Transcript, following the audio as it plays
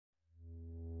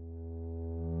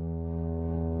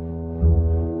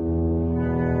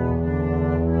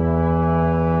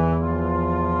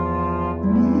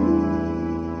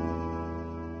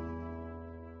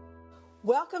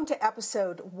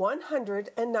episode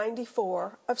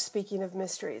 194 of Speaking of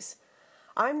Mysteries.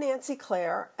 I'm Nancy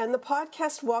Clare, and the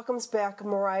podcast welcomes back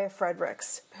Mariah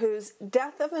Fredericks, whose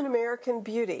Death of an American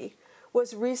Beauty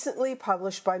was recently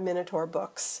published by Minotaur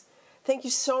Books. Thank you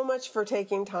so much for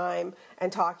taking time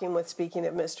and talking with Speaking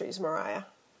of Mysteries, Mariah.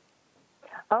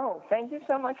 Oh, thank you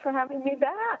so much for having me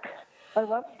back. I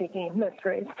love Speaking of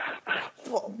Mysteries.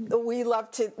 Well, we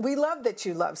love that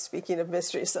you love Speaking of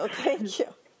Mysteries, so thank you.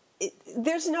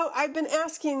 I've been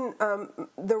asking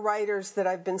the writers that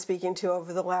I've been speaking to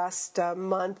over the last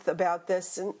month about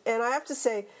this, and I have to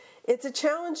say, it's a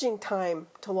challenging time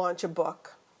to launch a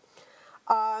book.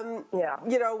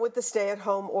 With the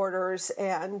stay-at-home orders,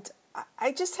 and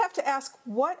I just have to ask,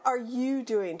 what are you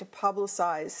doing to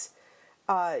publicize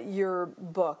your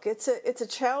book? It's a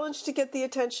challenge to get the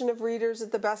attention of readers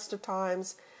at the best of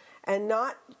times, and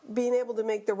not being able to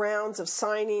make the rounds of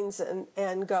signings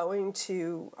and going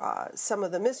to some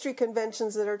of the mystery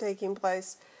conventions that are taking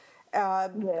place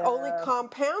only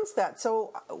compounds that.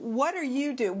 So what are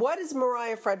you doing? What is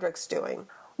Mariah Fredericks doing?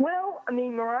 Well, I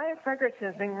mean, Mariah Fredericks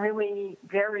has been really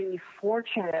very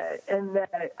fortunate in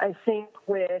that I think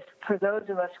for those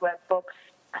of us who have books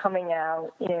coming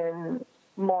out in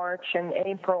March and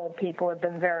April, people have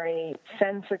been very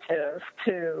sensitive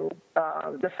to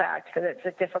the fact that it's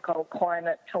a difficult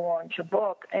climate to launch a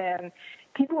book, and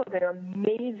people have been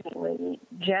amazingly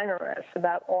generous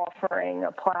about offering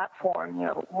a platform,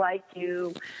 like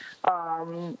you.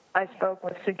 I spoke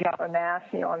with Sujata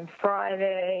Massey on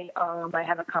Friday. I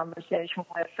had a conversation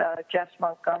with Jess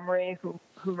Montgomery, who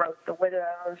wrote The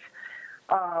Widows,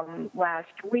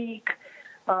 last week.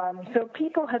 So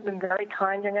people have been very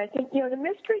kind, and I think, the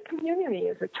mystery community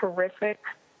is a terrific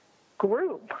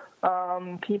group.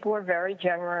 People are very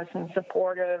generous and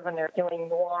supportive, and they're doing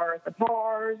more at the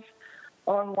bars,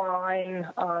 online,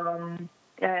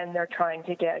 and they're trying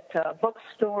to get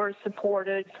bookstores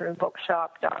supported through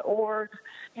bookshop.org.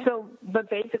 But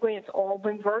basically it's all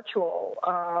been virtual.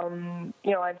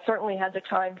 I've certainly had the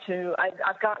time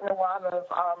I've gotten a lot of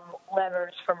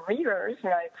letters from readers,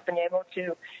 and I've been able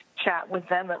to chat with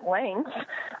them at length.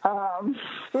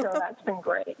 So that's been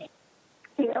great.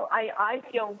 I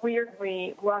feel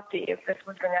weirdly lucky if this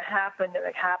was going to happen, and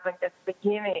it happened at the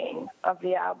beginning of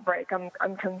the outbreak.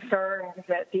 I'm concerned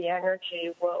that the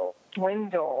energy will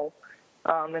dwindle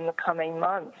in the coming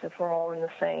months if we're all in the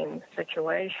same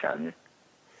situation.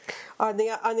 On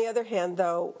the other hand,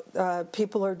 though,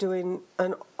 people are doing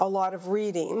a lot of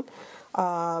reading,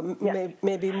 yes.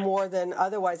 Maybe more than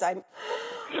otherwise.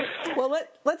 Well,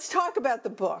 let's talk about the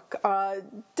book.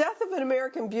 Death of an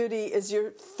American Beauty is your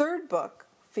third book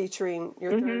featuring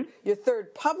your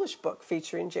third published book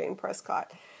featuring Jane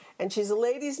Prescott, and she's a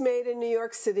lady's maid in New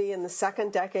York City in the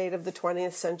second decade of the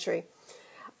 20th century.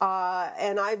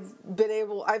 And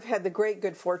I've had the great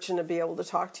good fortune to be able to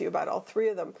talk to you about all three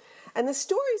of them. And the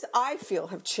stories, I feel,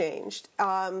 have changed.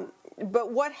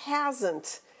 But what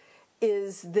hasn't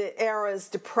is the era's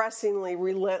depressingly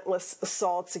relentless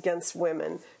assaults against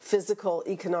women, physical,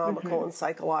 economical, and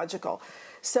psychological.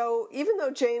 So even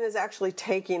though Jane is actually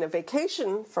taking a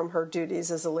vacation from her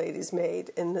duties as a lady's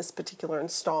maid in this particular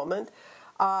installment,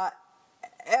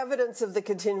 evidence of the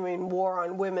continuing war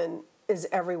on women is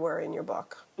everywhere in your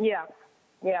book. Yeah,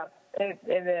 it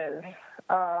is.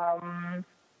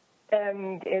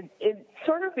 And it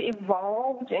sort of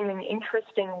evolved in an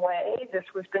interesting way. This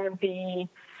was going to be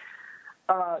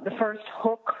the first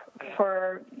hook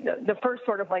for the first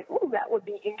sort of like, that would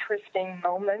be interesting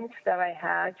moment that I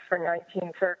had for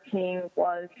 1913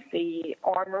 was the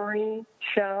Armory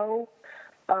show.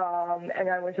 And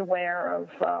I was aware of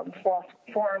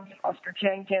Florence Foster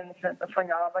Jenkins and the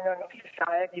phenomenon of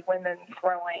society women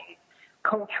throwing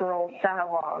cultural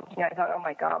catalogs. And I thought, oh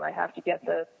my God, I have to get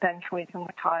the Benchleys and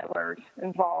the Tylers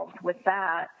involved with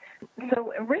that.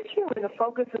 So originally the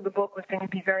focus of the book was going to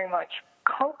be very much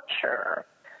culture.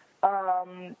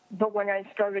 But when I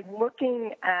started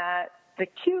looking at the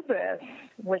Cubists,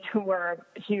 who were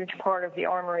a huge part of the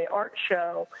Armory art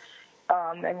show,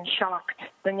 and shocked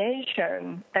the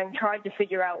nation, and tried to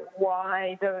figure out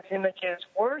why those images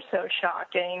were so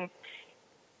shocking,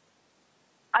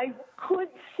 I could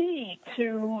see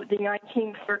to the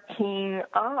 1913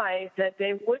 eye that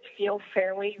they would feel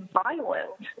fairly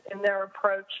violent in their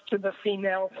approach to the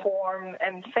female form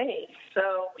and face.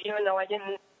 So even though I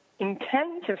didn't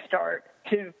intend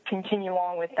to continue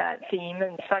on with that theme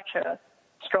in such a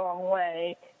strong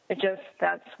way,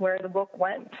 that's where the book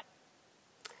went.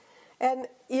 And,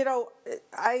 in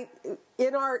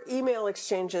our email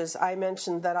exchanges, I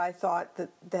mentioned that I thought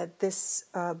that this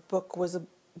book was a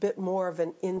bit more of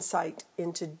an insight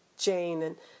into Jane,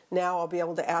 and now I'll be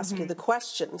able to ask you the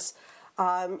questions.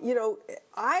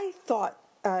 I thought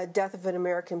Death of an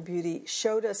American Beauty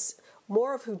showed us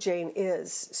more of who Jane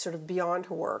is, sort of beyond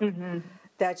her work.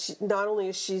 That not only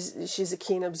is she's a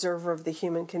keen observer of the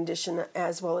human condition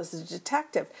as well as a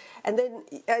detective, and then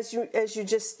as you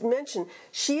just mentioned,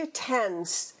 she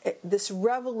attends this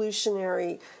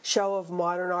revolutionary show of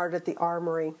modern art at the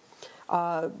Armory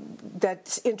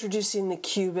that's introducing the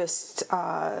Cubist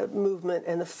movement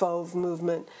and the Fauve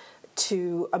movement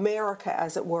to America,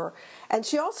 as it were. And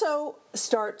she also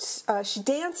she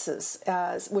dances,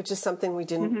 which is something we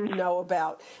didn't know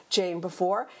about Jane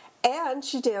before. And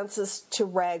she dances to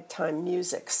ragtime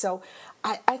music. So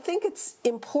I think it's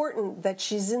important that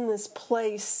she's in this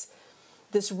place,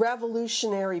 this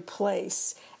revolutionary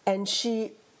place, and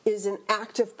she is an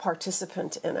active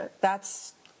participant in it.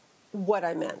 That's what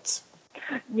I meant.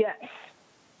 Yes.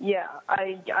 Yeah,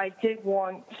 I did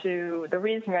want to, the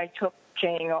reason I took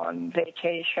Jane on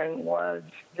vacation was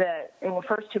that in the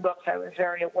first two books I was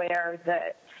very aware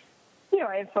that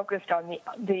I had focused on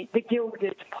the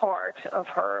gilded part of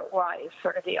her life,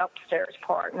 sort of the upstairs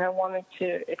part, and I wanted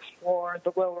to explore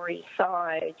the Lower East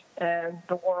Side and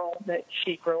the world that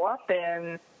she grew up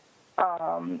in,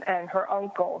 and her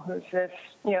uncle, who's this,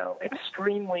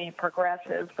 extremely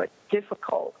progressive but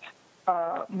difficult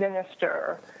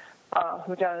minister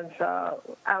who does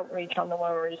outreach on the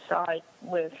Lower East Side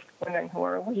with women who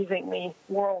are leaving the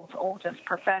world's oldest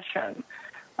profession.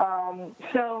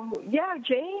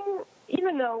 Jane,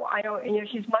 even though I don't,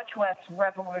 she's much less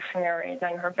revolutionary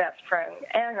than her best friend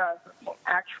Anna,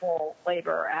 actual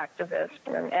labor activist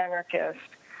and anarchist,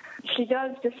 she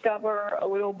does discover a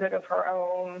little bit of her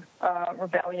own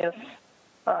rebellious,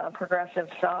 progressive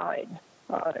side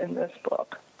in this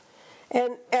book.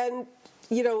 And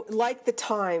like the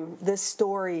time, this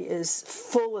story is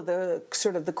full of the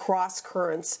sort of the cross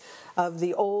currents of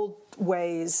the old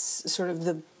ways, sort of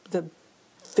the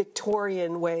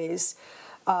Victorian ways,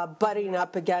 butting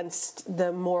up against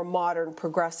the more modern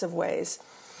progressive ways.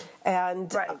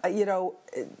 And,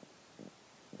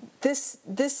 this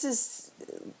is,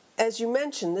 as you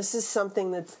mentioned, this is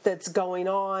something that's going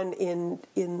on in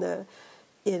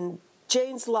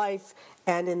Jane's life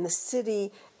and in the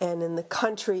city and in the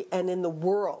country and in the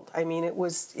world. I mean,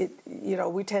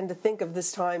 we tend to think of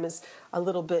this time as a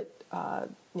little bit,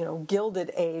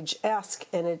 Gilded Age-esque,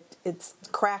 and it's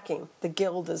cracking. The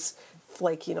gild is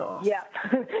flaking off. Yeah.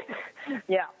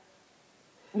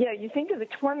 Yeah, you think of the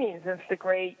 20s as the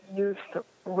great youth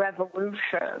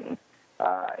revolution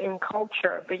in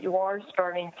culture, but you are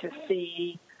starting to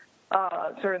see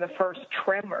sort of the first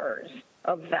tremors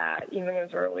of that, even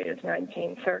as early as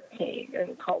 1913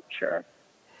 in culture.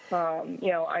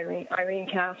 Irene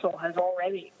Castle has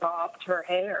already bobbed her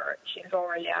hair. She's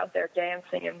already out there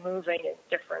dancing and moving in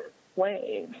different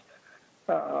ways.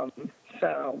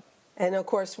 And of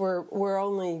course, we're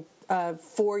only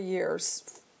 4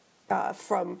 years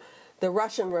from the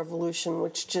Russian Revolution,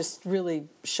 which just really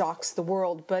shocks the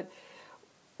world. But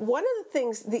one of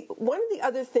the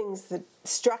other things that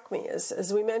struck me is,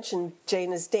 as we mentioned,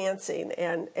 Jane is dancing,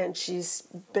 and she's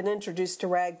been introduced to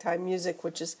ragtime music,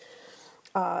 which is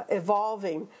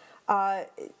evolving.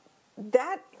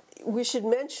 That, we should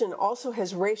mention, also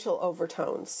has racial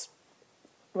overtones.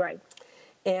 Right.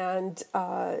 And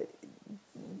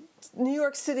New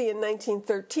York City in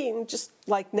 1913, just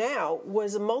like now,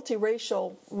 was a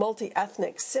multiracial,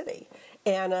 multi-ethnic city.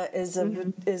 Anna is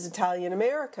Italian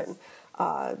American.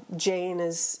 Jane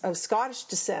is of Scottish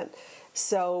descent.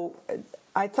 So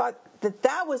I thought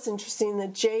that was interesting,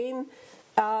 that Jane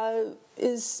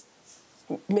is,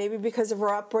 maybe because of her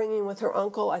upbringing with her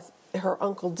uncle, her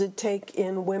uncle did take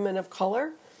in women of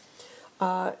color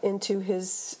into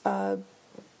his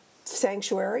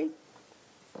sanctuary.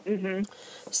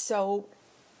 So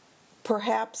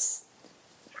perhaps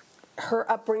her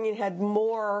upbringing had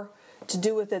more to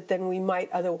do with it than we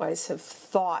might otherwise have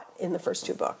thought in the first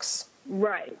two books.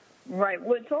 Right. Well,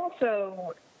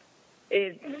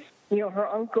 her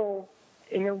uncle,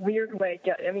 in a weird way,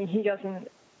 he doesn't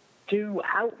do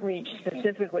outreach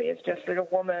specifically. It's just that a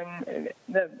woman,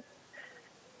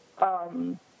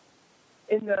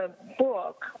 in the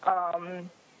book,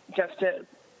 just to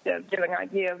give an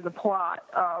idea of the plot,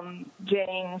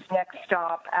 Jane's next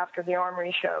stop after the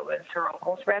Armory show is her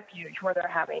uncle's refuge, where they're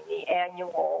having the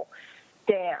annual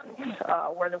dance,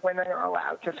 where the women are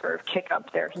allowed to sort of kick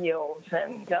up their heels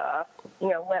and,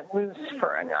 let loose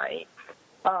for a night.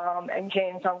 And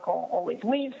Jane's uncle always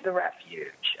leaves the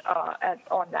refuge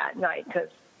on that night because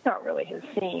it's not really his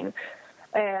scene.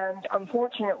 And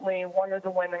unfortunately, one of the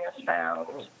women is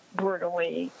found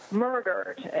brutally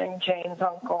murdered, and Jane's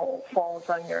uncle falls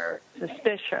under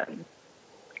suspicion.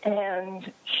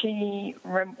 And she,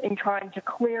 in trying to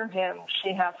clear him,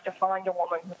 she has to find a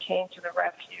woman who came to the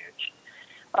refuge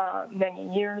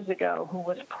many years ago who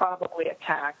was probably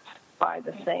attacked by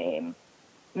the same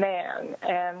man.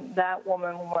 And that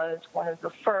woman was one of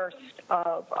the first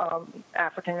of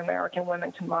African-American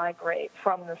women to migrate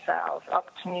from the South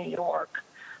up to New York.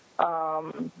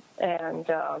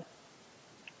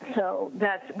 So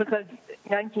that's because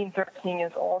 1913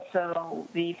 is also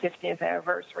the 50th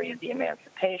anniversary of the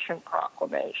Emancipation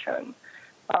Proclamation.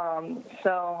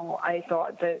 So I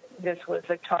thought that this was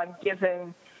a time,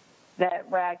 given that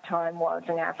ragtime was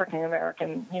an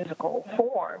African-American musical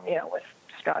form, with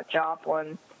Scott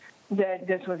Joplin, that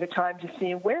this was a time to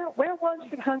see where was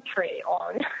the country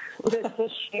on this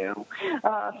issue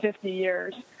 50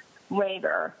 years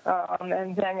later,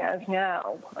 and then as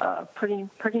now, pretty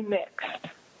mixed.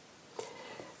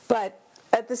 But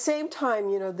at the same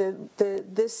time,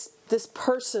 this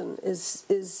person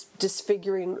is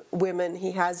disfiguring women.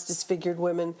 He has disfigured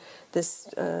women. This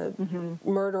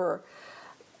murderer,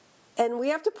 and we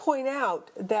have to point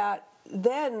out that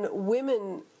then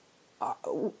women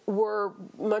were,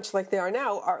 much like they are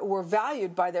now, were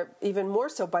valued even more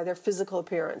so by their physical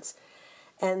appearance,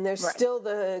 and there's still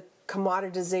the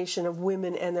commoditization of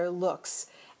women and their looks.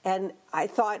 And I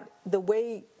thought the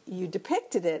way you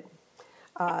depicted it,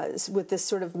 with this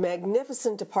sort of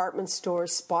magnificent department store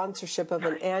sponsorship of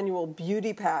an annual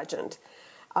beauty pageant,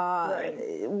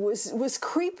 was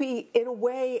creepy in a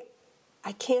way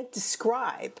I can't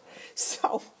describe.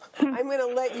 So I'm going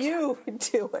to let you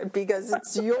do it because it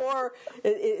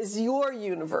is your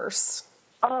universe.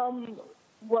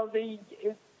 Well,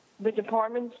 the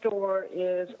department store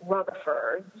is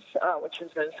Rutherford's, which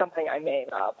is something I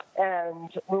made up.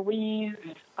 And Louise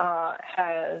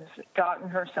has gotten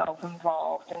herself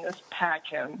involved in this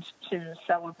pageant to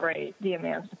celebrate the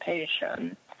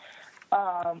emancipation.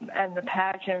 And the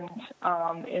pageant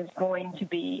is going to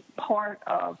be part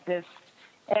of this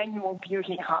annual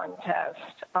beauty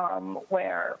contest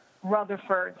where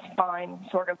Rutherford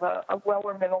finds sort of a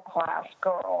lower middle class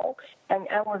girl and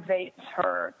elevates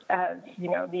her as,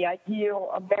 the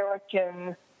ideal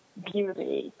American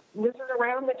beauty. This is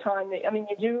around the time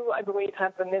you do, I believe,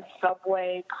 have the Miss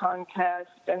Subway contest,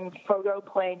 and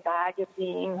Photoplay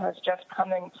magazine has just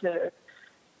come into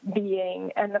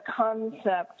being, and the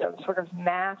concept of sort of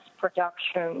mass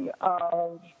production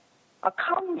of a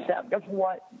concept of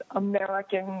what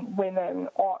American women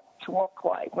ought to look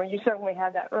like. Well, you certainly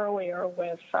had that earlier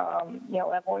with,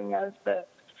 Evelyn Nesbit.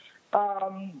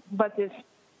 But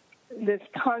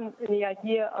the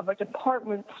idea of a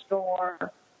department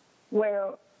store where,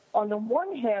 on the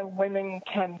one hand, women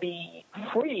can be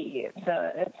free.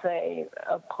 It's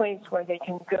a place where they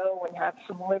can go and have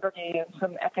some liberty and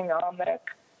some economic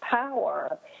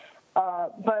power.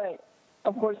 But,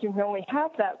 of course, you can only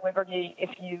have that liberty if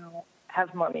you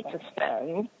have money to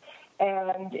spend,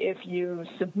 and if you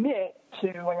submit to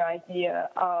an idea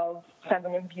of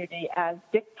feminine beauty as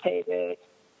dictated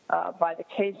by the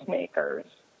tastemakers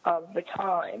of the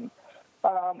time.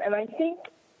 And I think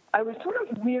I was sort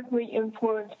of weirdly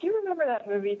influenced. Do you remember that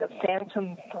movie, The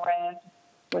Phantom Thread,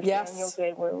 with Daniel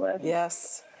Day-Lewis?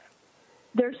 Yes.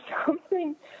 There's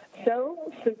something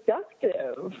so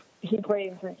seductive. He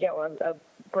plays, a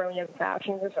brilliant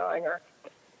fashion designer,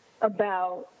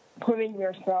 about putting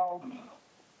yourself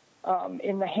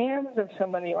in the hands of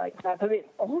somebody like that, but it's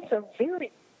also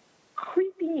very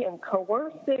creepy and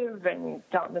coercive and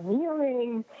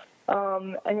domineering.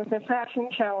 And as a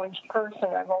fashion-challenged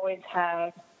person, I've always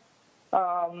had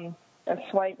a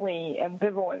slightly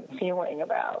ambivalent feeling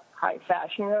about high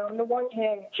fashion. On the one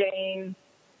hand, Jane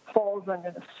falls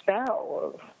under the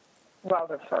spell of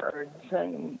Rutherford's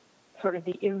and sort of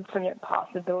the infinite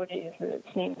possibilities that it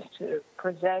seems to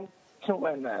present to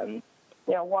women.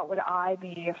 What would I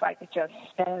be if I could just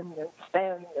spend and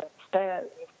spend and spend?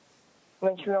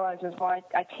 When she realizes,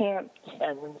 I can't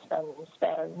spend and spend and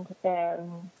spend,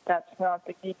 and that's not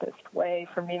the deepest way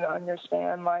for me to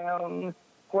understand my own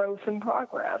growth and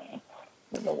progress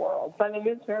in the world. But it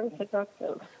is very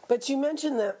seductive. But you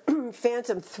mentioned the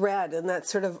phantom thread and that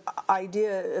sort of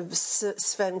idea of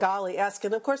Svengali-esque,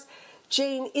 and of course,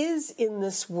 Jane is in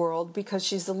this world because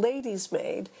she's a lady's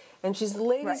maid, and she's the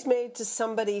lady's maid to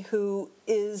somebody who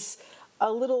is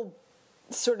a little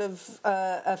sort of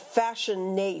a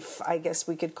fashion naif, I guess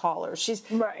we could call her. She's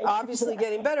obviously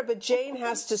getting better, but Jane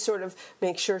has to sort of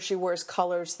make sure she wears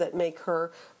colors that make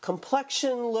her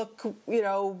complexion look,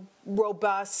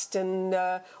 robust and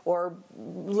or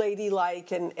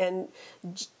ladylike. And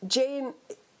Jane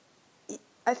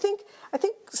I think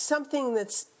something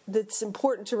that's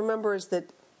important to remember is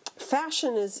that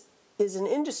fashion is an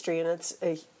industry, and it's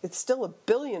still a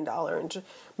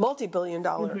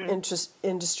multi-billion-dollar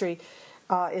industry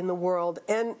in the world,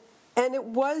 and it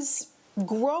was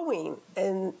growing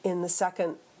in the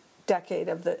second decade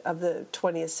of the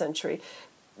 20th century.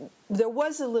 There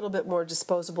was a little bit more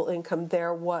disposable income.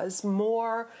 There was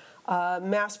more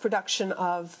mass production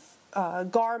of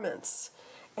garments.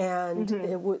 And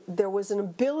there was an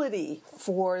ability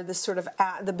for this sort of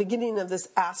the beginning of this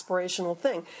aspirational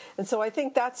thing. And so I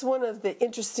think that's one of the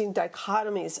interesting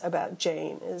dichotomies about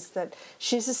Jane, is that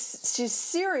she's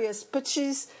serious, but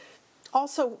she's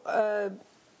also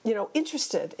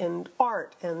interested in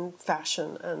art and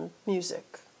fashion and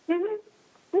music.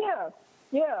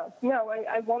 Yeah. No,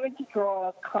 I wanted to draw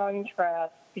a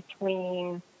contrast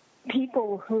between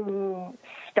people who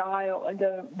style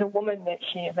the woman that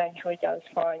she eventually does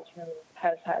find, who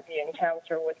has had the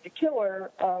encounter with the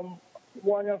killer.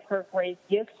 One of her great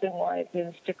gifts in life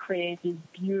is to create these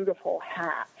beautiful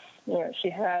hats.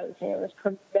 She has this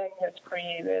tremendous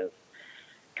creative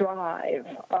drive,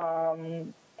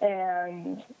 and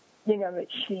that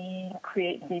she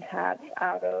creates these hats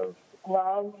out of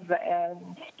love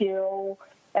and skill,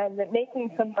 and that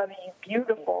making somebody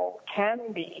beautiful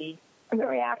can be a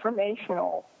very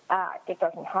affirmational act. It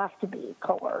doesn't have to be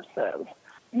coercive.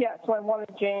 Yeah, so I wanted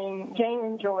Jane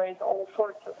enjoys all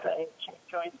sorts of things. She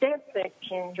enjoys dancing.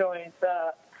 She enjoys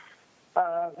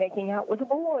making out with a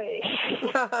boy. She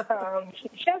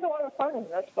has a lot of fun in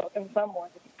this book in some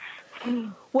ways.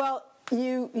 Well,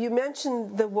 you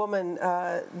mentioned the woman,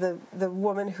 the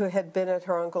woman who had been at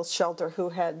her uncle's shelter, who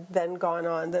had then gone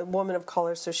on, the woman of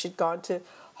color. So she'd gone to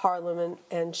Harlem,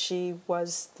 and she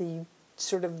was the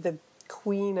sort of the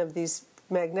queen of these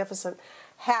magnificent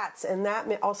hats, and that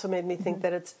also made me think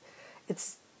that it's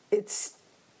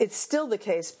still the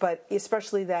case, but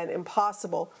especially then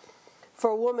impossible for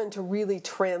a woman to really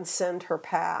transcend her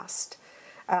past.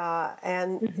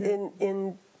 And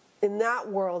in that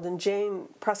world, in Jane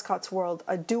Prescott's world,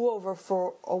 a do-over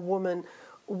for a woman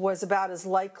was about as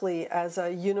likely as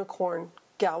a unicorn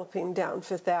galloping down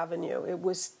Fifth Avenue. It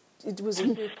was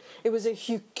a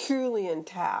Herculean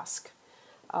task.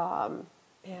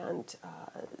 And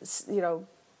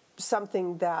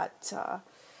something that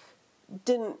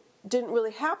didn't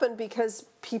really happen because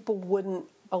people wouldn't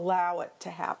allow it to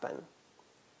happen.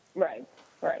 Right.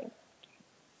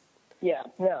 Yeah,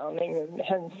 no, I mean,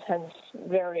 hence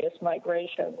various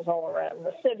migrations all around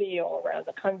the city, all around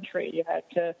the country. You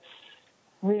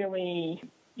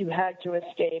had to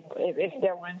escape. If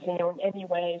there was, in any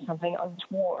way something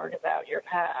untoward about your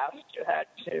past, you had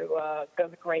to go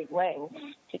to great lengths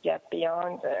to get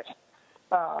beyond it.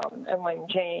 And when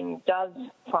Jane does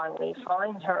finally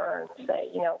find her and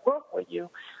say, look, would you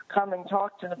come and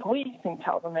talk to the police and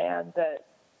tell the man that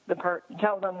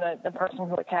tell them that the person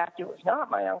who attacked you was not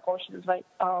my uncle? She was like,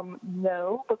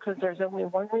 no, because there's only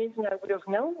one reason I would have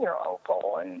known your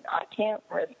uncle, and I can't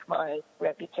risk my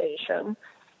reputation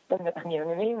in the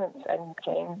community. And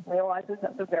Jane realizes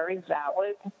that's a very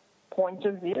valid point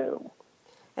of view.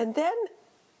 And then,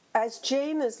 as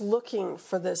Jane is looking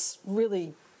for this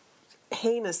really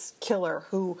heinous killer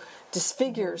who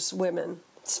disfigures women's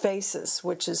faces,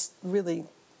 which is really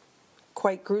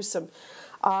quite gruesome,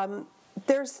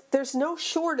 there's no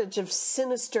shortage of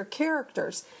sinister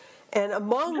characters. And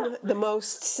among the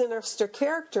most sinister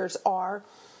characters are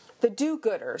the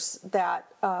do-gooders that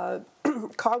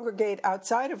congregate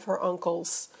outside of her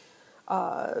uncle's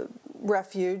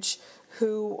refuge,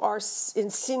 who are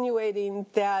insinuating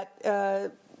that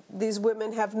these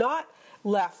women have not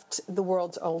left the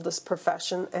world's oldest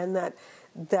profession, and that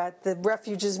the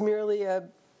refuge is merely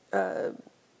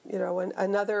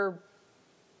another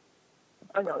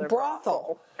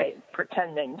brothel,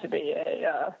 pretending to be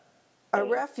a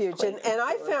refuge. And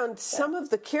I found some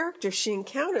of the characters she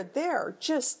encountered there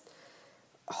just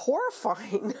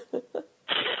horrifying.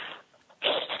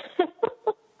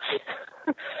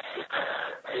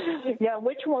 Yeah,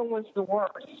 which one was the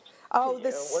worst? Oh,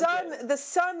 the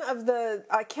son of the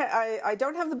I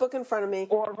don't have the book in front of me.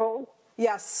 Orville?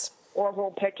 Yes.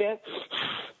 Orville Pickett.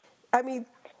 I mean,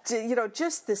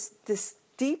 just this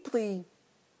deeply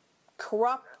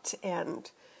corrupt and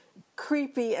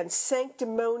creepy and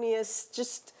sanctimonious,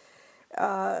 just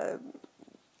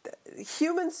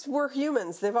humans were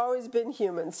humans. They've always been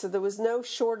humans, so there was no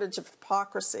shortage of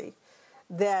hypocrisy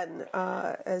then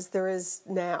as there is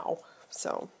now.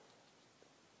 So,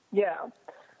 yeah.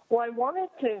 Well, I wanted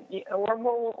to.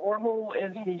 Orville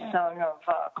is the son of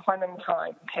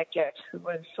Clementine Pickett, who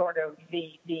was sort of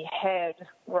the head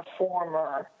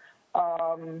reformer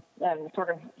and sort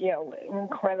of,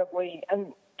 incredibly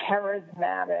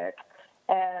charismatic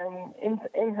and,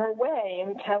 in her way,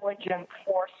 intelligent,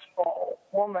 forceful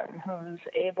woman who's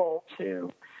able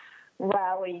to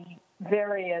rally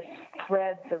various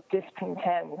threads of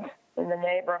discontent in the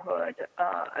neighborhood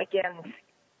against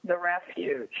the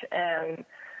refuge. And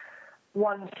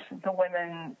once the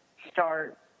women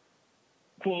start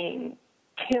being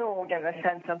killed, in a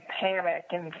sense of panic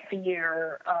and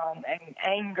fear and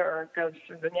anger goes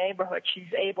through the neighborhood,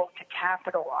 she's able to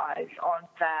capitalize on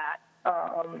that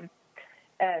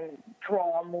and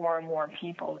draw more and more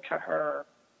people to her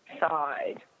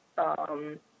side.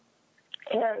 And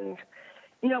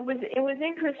it was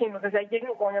interesting because I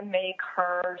didn't want to make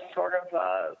her sort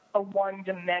of a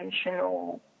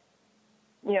one-dimensional,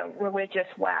 religious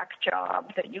whack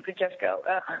job that you could just go,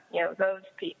 those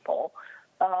people.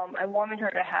 I wanted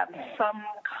her to have some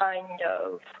kind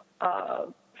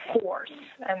of force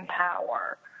and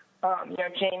power.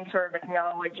 Jane sort of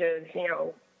acknowledges,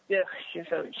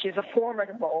 she's a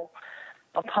formidable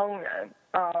opponent.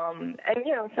 And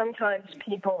sometimes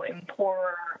people in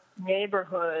poorer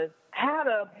neighborhoods had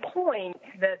a point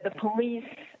that the police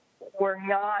were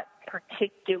not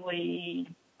particularly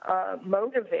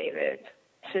motivated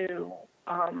to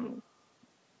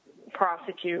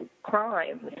prosecute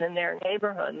crimes in their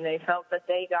neighborhood, and they felt that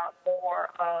they got more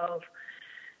of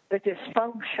the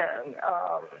dysfunction,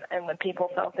 and the people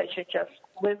felt they should just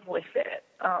live with it.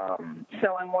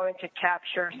 So I wanted to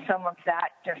capture some of that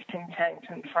discontent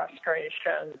and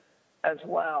frustration as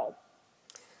well.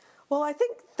 Well, I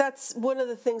think that's one of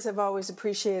the things I've always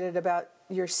appreciated about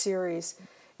your series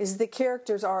is the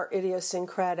characters are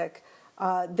idiosyncratic.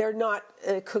 They're not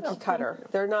cookie cutter.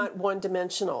 They're not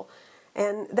one-dimensional.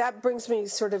 And that brings me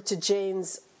sort of to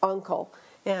Jane's uncle.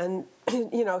 And,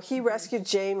 he rescued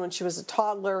Jane when she was a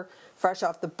toddler, fresh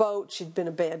off the boat. She'd been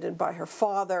abandoned by her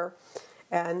father.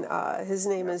 And his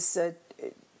name is,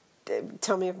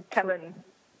 tell me.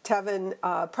 Tevin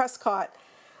Prescott.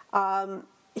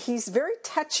 He's very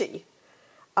touchy.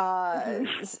 And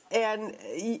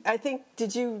I think,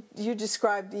 you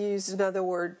used another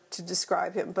word to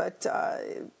describe him, but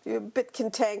a bit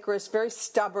cantankerous, very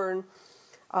stubborn,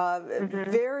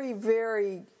 very,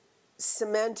 very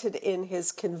cemented in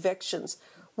his convictions,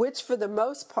 which for the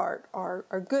most part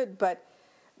are good, but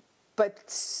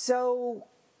so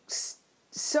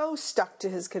stuck to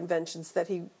his conventions that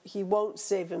he won't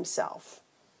save himself.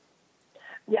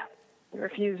 Yeah, he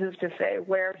refuses to say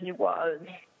where he was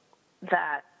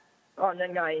that on the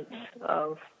night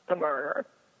of the murder.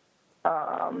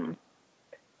 And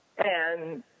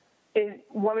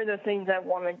one of the things I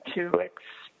wanted to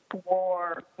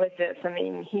explore with this,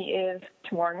 he is,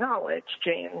 to our knowledge,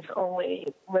 Jane's only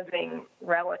living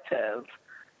relative,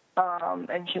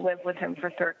 and she lived with him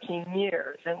for 13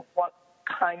 years. And what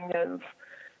kind of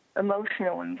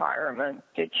emotional environment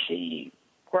did she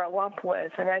grow up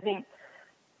with? And I think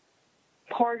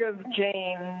part of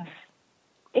Jane's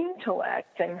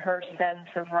intellect and her sense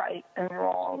of right and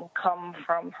wrong come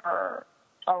from her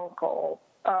uncle.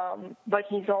 But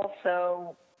he's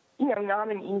also,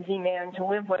 not an easy man to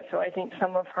live with. So I think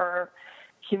some of her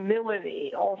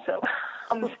humility also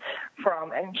comes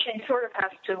from, and she sort of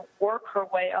has to work her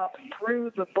way up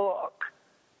through the book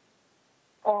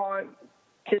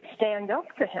to stand up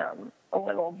to him a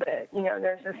little bit.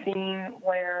 There's a scene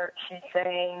where she's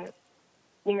saying,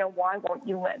 why won't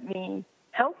you let me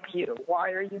help you?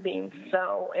 Why are you being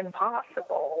so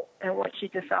impossible? And what she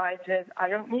decides is, I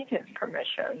don't need his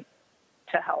permission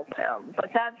to help him.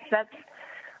 But that's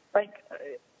like,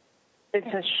 it's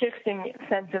a shifting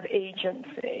sense of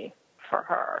agency for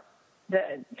her.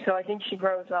 So I think she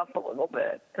grows up a little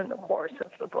bit in the course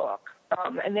of the book.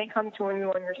 And they come to a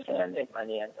new understanding by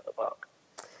the end of the book.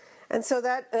 And so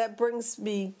that brings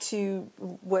me to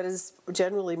what is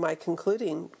generally my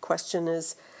concluding question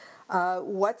is,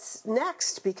 what's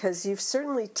next? Because you've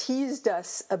certainly teased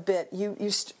us a bit.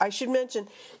 I should mention,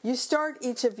 you start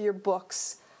each of your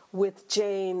books with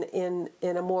Jane in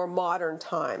a more modern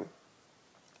time,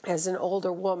 as an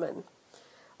older woman,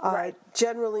 right.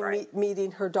 Generally right.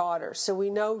 Meeting her daughter. So we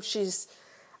know she's,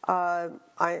 I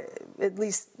at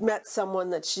least met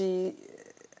someone that she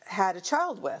had a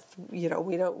child with. We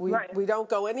don't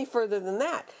go any further than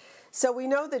that. So we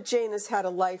know that Jane has had a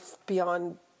life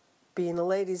beyond being a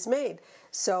lady's maid.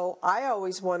 So I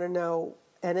always want to know,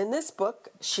 and in this book,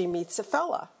 she meets a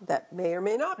fella that may or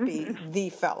may not be the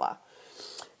fella.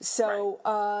 So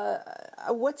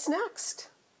what's next?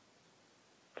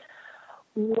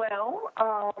 Well,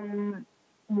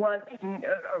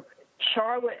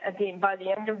 Charlotte, by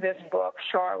the end of this book,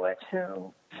 Charlotte,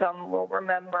 who some will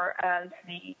remember as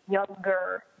the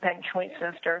younger Benchley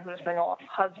sister who's been off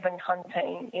husband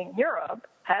hunting in Europe,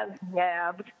 has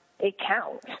nabbed a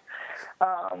count.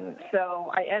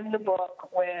 So I end the book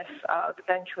with the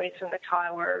Benchleys and the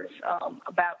Tylers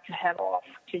about to head off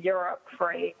to Europe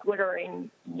for a glittering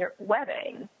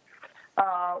wedding,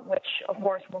 which, of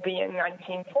course, will be in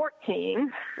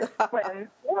 1914 when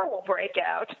war will break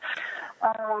out.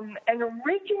 And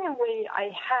originally I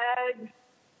had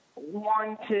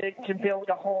wanted to build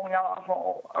a whole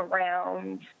novel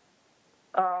around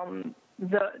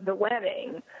the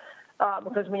wedding,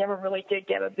 because we never really did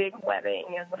get a big wedding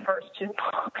in the first two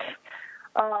books.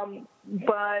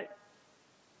 But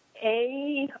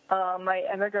my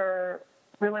editor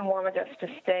really wanted us to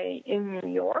stay in New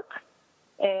York,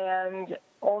 and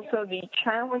also the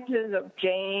challenges of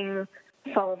Jane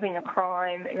solving a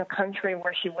crime in a country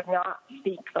where she would not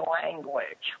speak the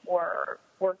language were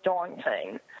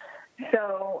daunting.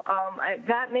 So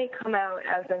that may come out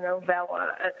as a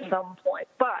novella at some point.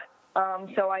 But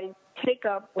so I take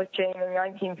up with Jane in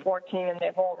 1914, and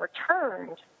they've all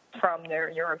returned from their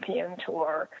European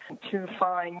tour to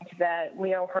find that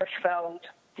Leo Hirschfeld,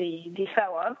 the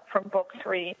fella from book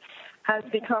 3, has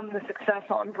become the success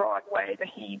on Broadway that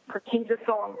he's a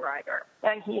songwriter,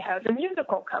 and he has a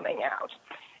musical coming out.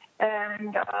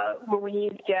 And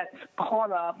Louise gets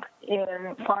caught up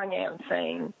in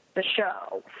financing the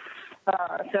show.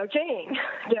 So Jane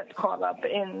gets caught up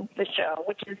in the show,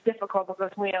 which is difficult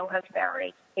because Leo has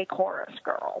married a chorus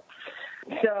girl.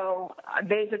 So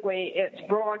basically it's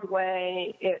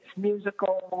Broadway, it's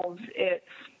musicals, it's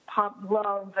pop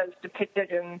love as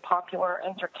depicted in popular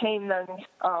entertainment.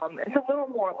 It's a little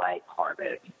more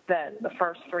lighthearted than the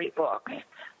first 3 books,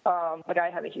 but I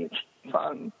had a huge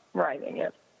fun writing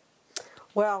it.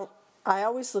 Well, I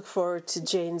always look forward to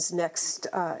Jane's next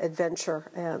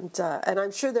adventure, and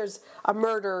I'm sure there's a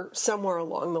murder somewhere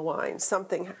along the line.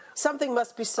 Something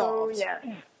must be solved.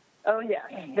 Oh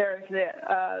yes. There's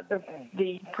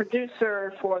the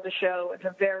producer for the show is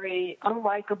a very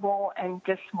unlikable and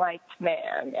disliked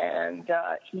man, and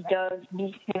he does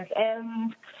meet his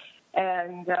end,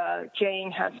 and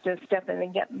Jane has to step in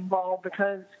and get involved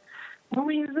because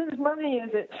Louise's money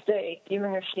is at stake,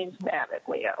 even if she's mad at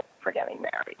Leo for getting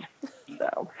married.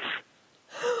 So.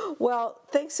 Well,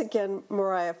 thanks again,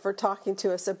 Mariah, for talking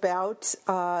to us about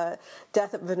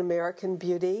Death of an American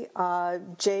Beauty.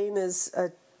 Jane is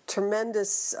a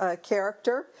tremendous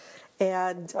character,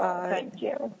 and thank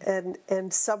you.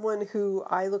 And someone who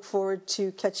I look forward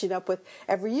to catching up with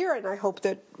every year, and I hope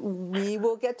that we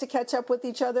will get to catch up with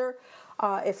each other.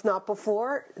 If not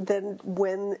before, then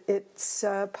when it's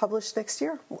published next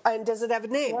year. And does it have a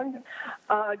name?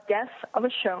 Death of a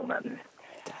Showman.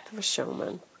 Death of a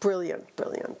Showman. Brilliant,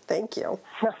 brilliant. Thank you.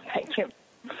 Thank you.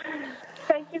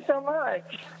 Thank you so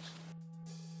much.